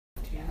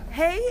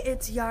Hey,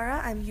 it's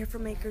Yara. I'm here for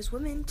Makers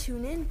Women.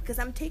 Tune in because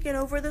I'm taking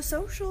over the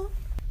social.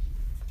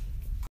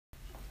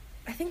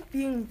 I think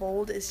being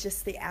bold is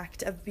just the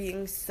act of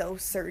being so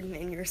certain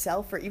in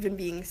yourself, or even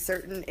being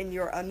certain in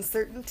your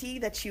uncertainty,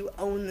 that you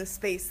own the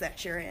space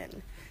that you're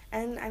in.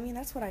 And I mean,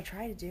 that's what I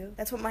try to do.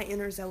 That's what my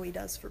inner Zoe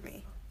does for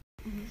me.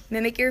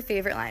 Mimic your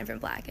favorite line from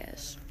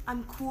Blackish.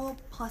 I'm cool,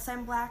 plus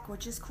I'm black,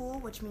 which is cool,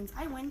 which means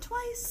I win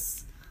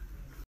twice.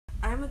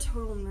 I'm a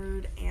total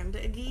nerd and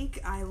a geek.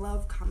 I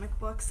love comic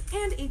books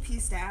and AP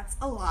stats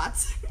a lot.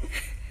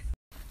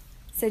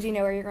 So do you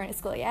know where you're going to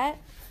school yet?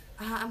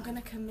 I'm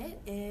gonna commit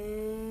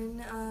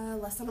in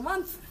less than a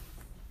month.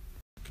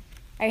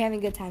 Are you having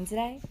a good time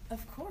today?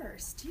 Of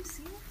course. Do you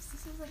see this?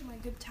 This is like my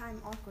good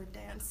time awkward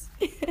dance.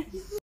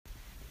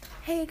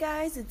 Hey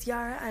guys, it's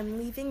Yara. I'm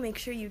leaving. Make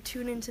sure you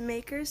tune into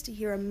Makers to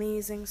hear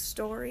amazing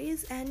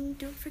stories, and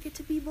don't forget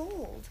to be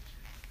bold.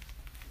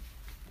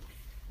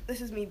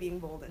 This is me being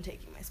bold and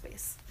taking my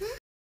space.